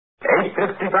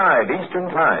8:55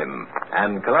 Eastern Time,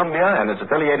 and Columbia and its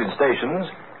affiliated stations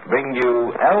bring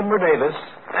you Elmer Davis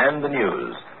and the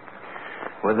news.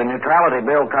 With the neutrality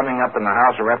bill coming up in the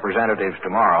House of Representatives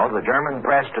tomorrow, the German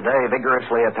press today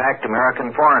vigorously attacked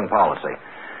American foreign policy.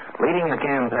 Leading the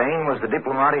campaign was the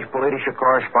Diplomatische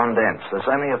Korrespondenz, the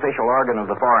semi-official organ of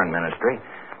the Foreign Ministry,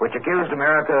 which accused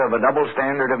America of a double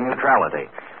standard of neutrality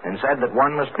and said that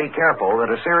one must be careful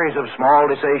that a series of small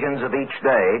decisions of each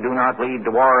day do not lead to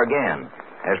war again,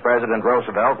 as President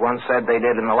Roosevelt once said they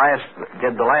did the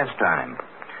last time.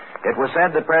 It was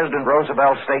said that President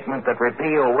Roosevelt's statement that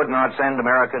repeal would not send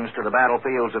Americans to the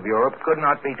battlefields of Europe could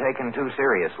not be taken too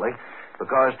seriously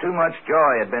because too much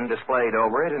joy had been displayed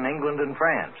over it in England and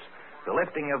France. The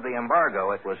lifting of the embargo,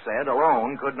 it was said,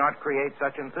 alone could not create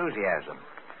such enthusiasm.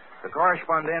 The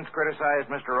correspondents criticized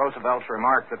Mr. Roosevelt's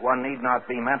remark that one need not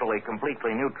be mentally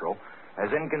completely neutral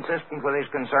as inconsistent with his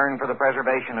concern for the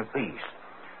preservation of peace.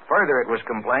 Further, it was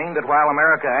complained that while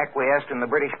America acquiesced in the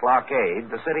British blockade,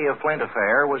 the City of Flint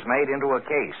affair was made into a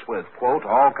case with, quote,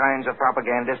 all kinds of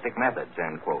propagandistic methods,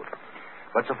 end quote.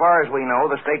 But so far as we know,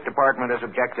 the State Department has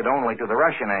objected only to the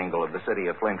Russian angle of the City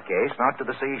of Flint case, not to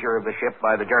the seizure of the ship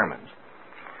by the Germans.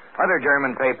 Other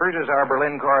German papers, as our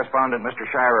Berlin correspondent Mr.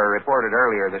 Schreier reported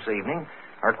earlier this evening,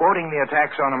 are quoting the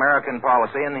attacks on American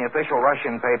policy in the official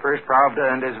Russian papers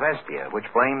Pravda and Izvestia,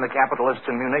 which blame the capitalists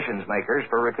and munitions makers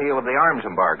for repeal of the arms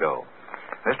embargo.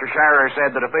 Mr. Schreier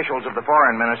said that officials of the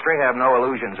Foreign Ministry have no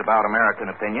illusions about American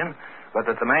opinion, but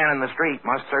that the man in the street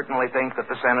must certainly think that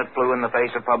the Senate flew in the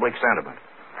face of public sentiment.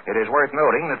 It is worth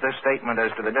noting that this statement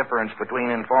as to the difference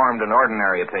between informed and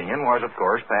ordinary opinion was, of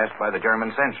course, passed by the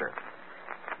German censor.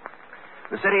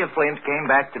 The city of Flint came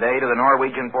back today to the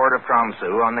Norwegian port of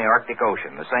Tromsø on the Arctic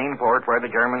Ocean, the same port where the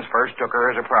Germans first took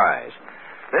her as a prize.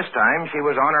 This time, she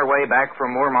was on her way back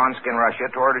from Murmansk in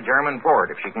Russia toward a German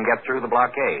port if she can get through the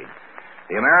blockade.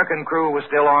 The American crew was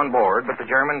still on board, but the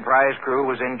German prize crew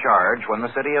was in charge when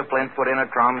the city of Flint put in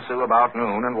at Tromsø about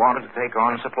noon and wanted to take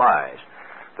on supplies.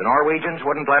 The Norwegians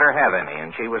wouldn't let her have any,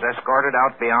 and she was escorted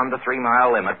out beyond the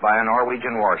 3-mile limit by a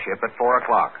Norwegian warship at 4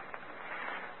 o'clock.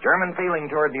 German feeling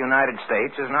toward the United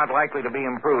States is not likely to be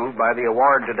improved by the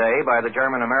award today by the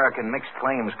German-American Mixed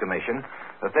Claims Commission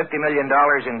of $50 million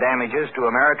in damages to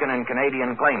American and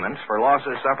Canadian claimants for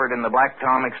losses suffered in the Black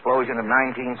Tom explosion of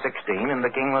 1916 and the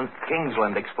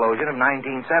Kingsland explosion of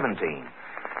 1917.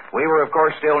 We were, of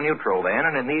course, still neutral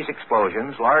then, and in these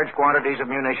explosions, large quantities of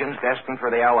munitions destined for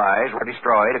the Allies were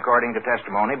destroyed, according to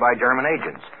testimony, by German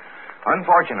agents.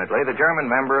 Unfortunately, the German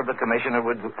member of the commission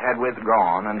had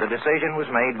withdrawn, and the decision was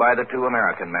made by the 2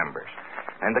 American members.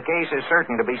 And the case is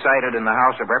certain to be cited in the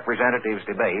House of Representatives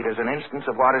debate as an instance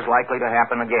of what is likely to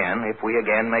happen again if we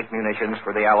again make munitions for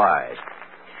the Allies.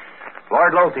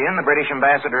 Lord Lothian, the British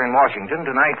ambassador in Washington,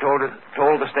 tonight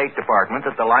told the State Department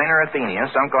that the liner Athenia,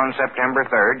 sunk on September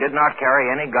 3rd, did not carry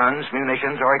any guns,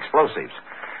 munitions, or explosives.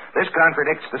 This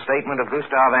contradicts the statement of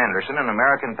Gustav Anderson, an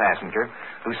American passenger,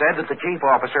 who said that the chief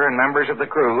officer and members of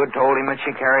the crew had told him that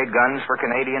she carried guns for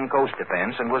Canadian coast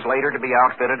defense and was later to be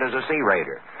outfitted as a sea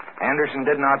raider. Anderson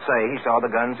did not say he saw the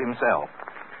guns himself.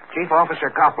 Chief Officer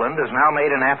Copland has now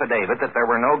made an affidavit that there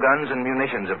were no guns and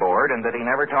munitions aboard and that he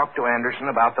never talked to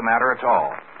Anderson about the matter at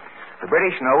all. The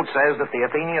British note says that the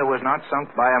Athenia was not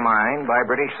sunk by a mine, by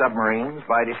British submarines,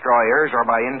 by destroyers, or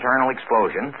by internal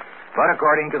explosion, but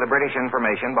according to the British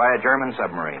information, by a German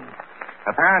submarine.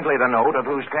 Apparently, the note, of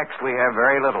whose text we have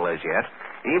very little as yet,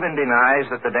 even denies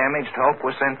that the damaged hulk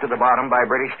was sent to the bottom by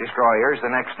British destroyers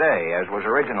the next day, as was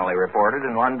originally reported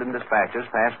in London dispatches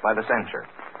passed by the censor.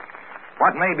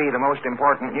 What may be the most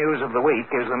important news of the week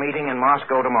is the meeting in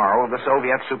Moscow tomorrow of the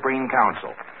Soviet Supreme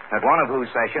Council, at one of whose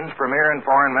sessions Premier and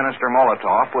Foreign Minister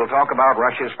Molotov will talk about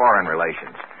Russia's foreign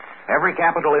relations. Every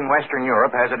capital in Western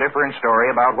Europe has a different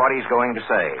story about what he's going to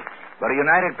say. But a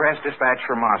United Press dispatch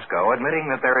from Moscow, admitting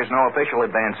that there is no official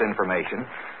advance information,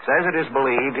 says it is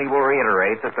believed he will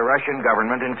reiterate that the Russian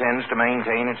government intends to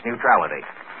maintain its neutrality.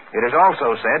 It is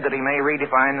also said that he may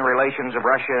redefine the relations of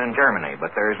Russia and Germany,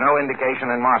 but there is no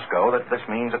indication in Moscow that this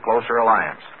means a closer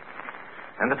alliance.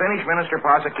 And the Finnish Minister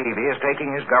Paasikivi is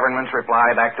taking his government's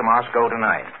reply back to Moscow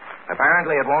tonight.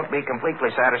 Apparently, it won't be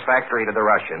completely satisfactory to the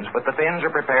Russians, but the Finns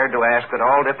are prepared to ask that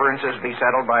all differences be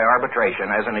settled by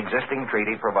arbitration as an existing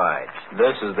treaty provides.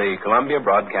 This is the Columbia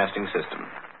Broadcasting System.